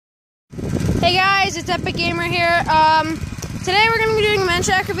Hey guys, it's Epic Gamer here. Today we're gonna be doing a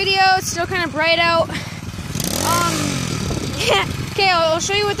Mantracker video. It's still kind of bright out. Okay, I'll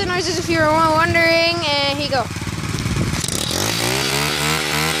show you what the noise is if you're wondering. And here you go.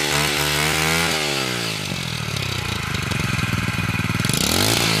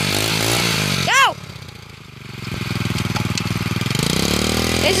 Go!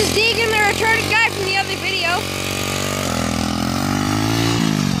 This is Deegan, the retarded guy from the other video.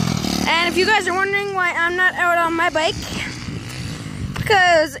 And if you guys are wondering why I'm not out on my bike,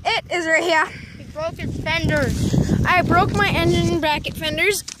 because it is right here. He broke its fenders. I broke my engine bracket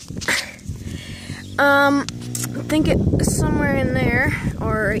fenders. I think it's somewhere in there,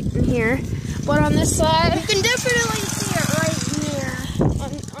 or right in here. But on this side, you can definitely see it right here.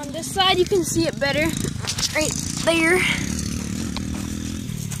 On this side, you can see it better. Right there.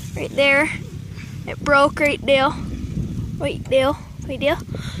 Right there. It broke right there. Right there. Right there.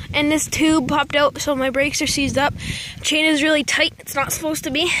 And this tube popped out, so my brakes are seized up. Chain is really tight. It's not supposed to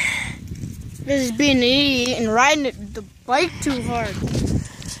be. This is being an idiot and riding the bike too hard.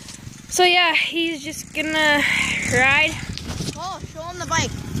 So yeah, he's just gonna ride. Oh, show him the bike.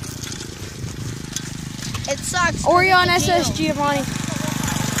 It sucks. Orion SS Giovanni.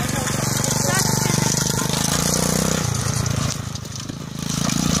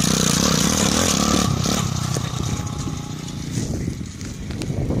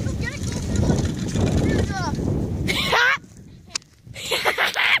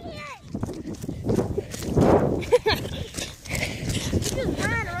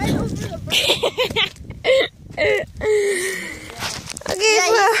 Okay,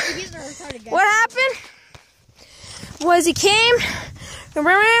 so what happened was he came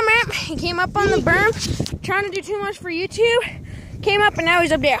up on the berm, trying to do too much for YouTube, came up and now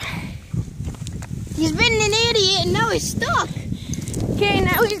he's up there. He's been an idiot and now he's stuck. Okay,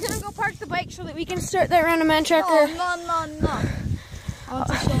 now he's gonna go park the bike so that we can start that random Mantracker. No. I want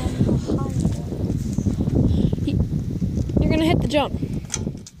to show him how. You're gonna hit the jump.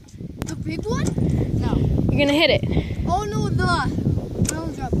 The big one? No. You're gonna hit it. Oh no,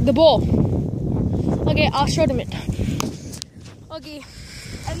 the bowl. Okay, I'll show them it. Okay.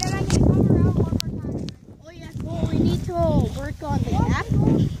 And then I need to come around one more time. Oh yeah, well we need to work on the gap.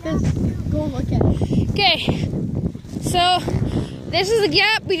 Go look at it. Okay. So this is the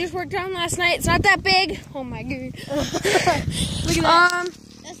gap we just worked on last night. It's not that big. Oh my god. Look at that.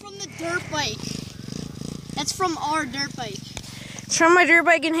 That's from the dirt bike. That's from our dirt bike. It's from my dirt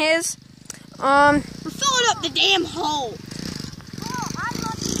bike and his. We're filling up the damn hole.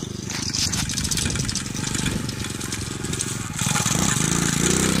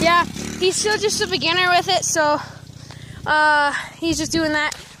 Yeah, he's still just a beginner with it, so he's just doing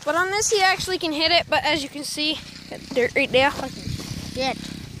that. But on this, he actually can hit it. But as you can see, got dirt right there. Shit.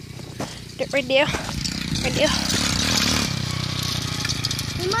 Dirt right there. Right there.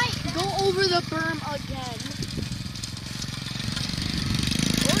 We might go over the berm again.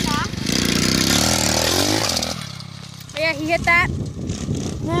 Yeah, he hit that.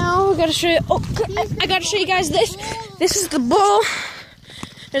 Now we gotta show you. Oh, I gotta show you guys this. This is the bull.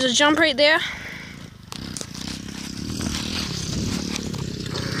 There's a jump right there.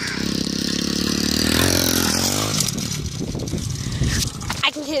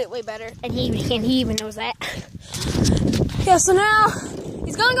 I can hit it way better, and he even knows that. Yeah, so now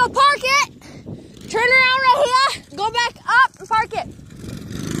he's gonna go park it. Turn around right here. Go back up and park it.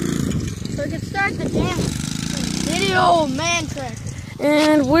 So we can start the damn video Mantracker.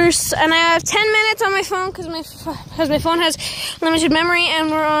 And I have 10 minutes on my phone because my phone has limited memory, and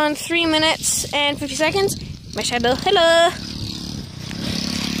we're on 3 minutes and 50 seconds. My shadow, hello.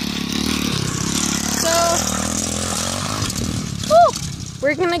 So,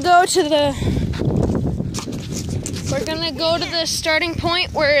 we're gonna go to the starting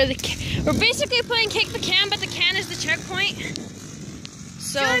point where we're basically playing kick the can, but the can is the checkpoint.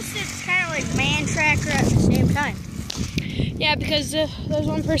 So it's kind of like Mantracker at the same time. Yeah, because there's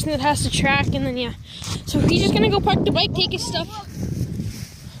one person that has to track, and then yeah. So he's just gonna go park the bike, take his stuff.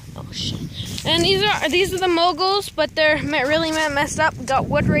 Oh shit! And these are the moguls, but they're really messed up. Got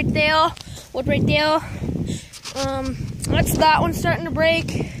wood right there, wood right there. That's that one starting to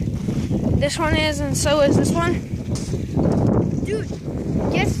break. This one is, and so is this one. Dude,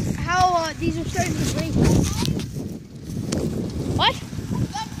 guess how these are starting to break? What?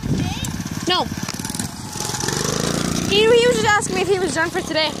 No. He was just asking me if he was done for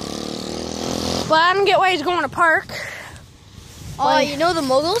today. But I don't get why he's going to park. Oh, you know the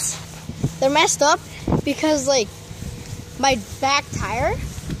moguls? They're messed up because, like, my back tire,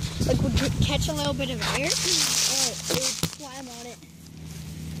 like, would catch a little bit of air. And it would slam on it.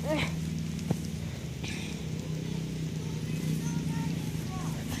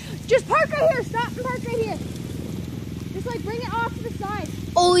 Just park right here. Stop and park right here. Just like bring it off to the side.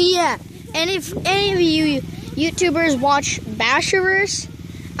 Oh yeah. And if any of you YouTubers watch Basherverse,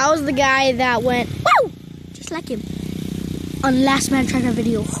 I was the guy that went, whoa! Just like him. On last Mantracker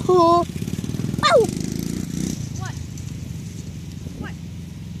video. Oh. Whoa! What? What?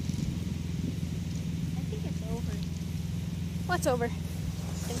 I think it's over. What's over?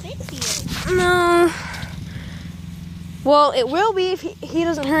 The video. No. Well, it will be if he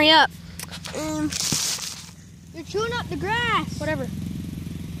doesn't hurry up. You're chewing up the grass. Whatever.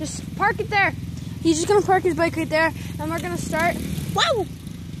 Just park it there. He's just gonna park his bike right there, and we're gonna start. Wow!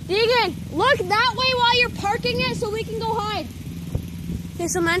 Deegan, look that way while you're parking it so we can go hide. Okay,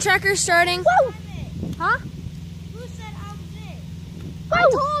 so Mantracker's starting. Whoa! Huh? Who said I was it? I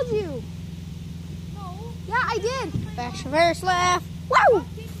told you. No. Yeah, I did. Basherverse left. Wow!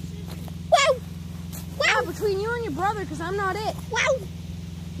 Wow! Yeah, between you and your brother, because I'm not it. Wow!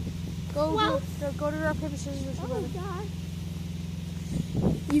 Go to rock, paper, scissors with your brother. God.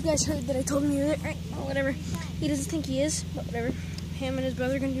 You guys heard that I told him you were it, right? Or whatever. He doesn't think he is, but whatever. Him and his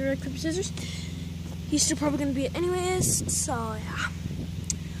brother are going to do rock, paper, scissors. He's still probably going to be it anyways, so yeah.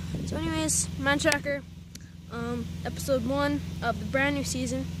 So anyways, Mantracker, episode 1 of the brand new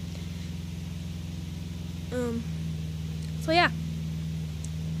season. So yeah.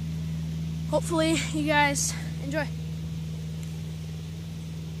 Hopefully you guys enjoy.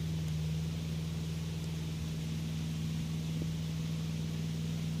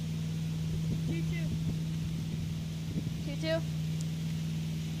 Two.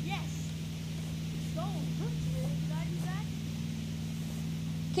 Yes. Stone. Did I do that?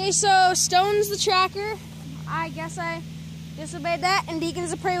 Okay, so Stone's the tracker. I guess I disobeyed that, and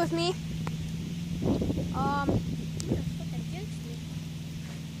Deacon's a pray with me. How do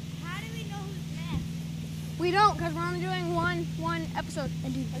we know who's next? We don't, because we're only doing one episode.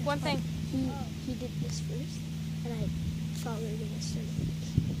 And dude, Like one thing. He did this first, and I thought we were gonna start it.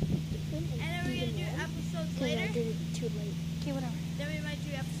 And then we're going to do episodes later? I did it too late. Okay, whatever. Then we might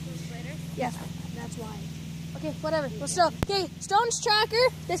do episodes later? Yeah. That's why. Okay, whatever. Well, still. Okay, Stone's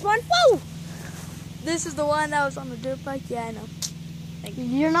tracker. This one. Woo! This is the one that was on the dirt bike? Yeah, I know.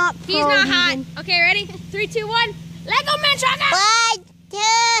 You're not. He's not hot. Okay, ready? 3, 2, 1. Let go, Mantracker! 1, 2,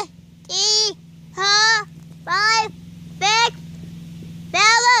 3, 4, 5, 6,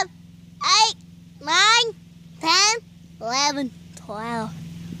 7, 8, 9, 10, 11, 12,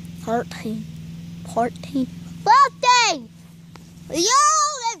 13, 14, 15. Yo,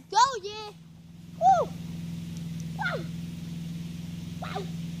 let's go, yeah. Woo. Wow. Wow.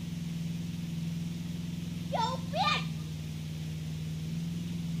 Yo, bitch.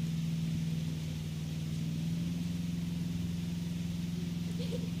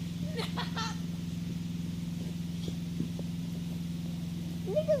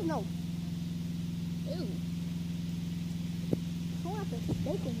 Niggas know. Ew. I want the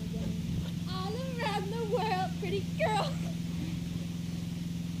steak in again. All around the world, pretty girl.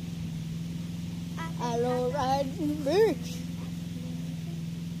 Hello, riding bitch.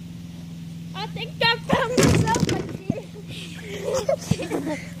 I think I found myself a kid.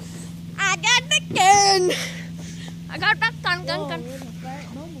 I got the gun. I got that gun.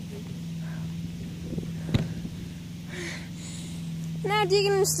 Now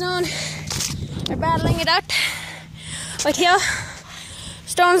Deegan and Stone are battling it out. Right here.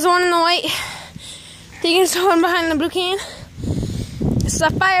 Stone's the one in the white. Deegan's the one behind the blue can. It's a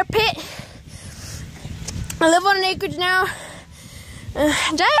fire pit. I live on an acreage now.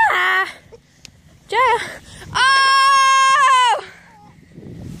 Jaya! Oh!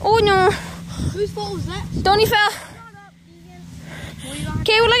 Oh no. Whose fault was that? Stoney fell.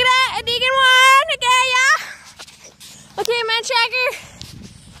 Okay, well, look at that. Deegan won. Okay, yeah. Okay, Mantracker.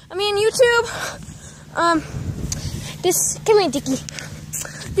 I mean, YouTube. Come here, Dickie.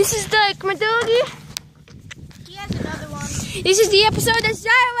 This is the, come on, doggy. He has another one. This is the episode that's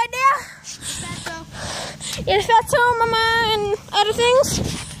Jaya right there. Yeah, the fatso, mama, and other things.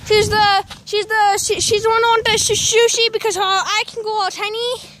 She's the one who wants the sushi because I can go all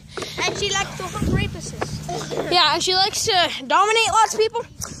tiny. And she likes to hunt rapists. Yeah, and she likes to dominate lots of people.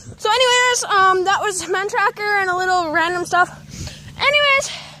 So anyways, that was Mantracker and a little random stuff.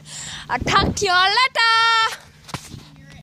 Anyways, I'll talk to y'all later.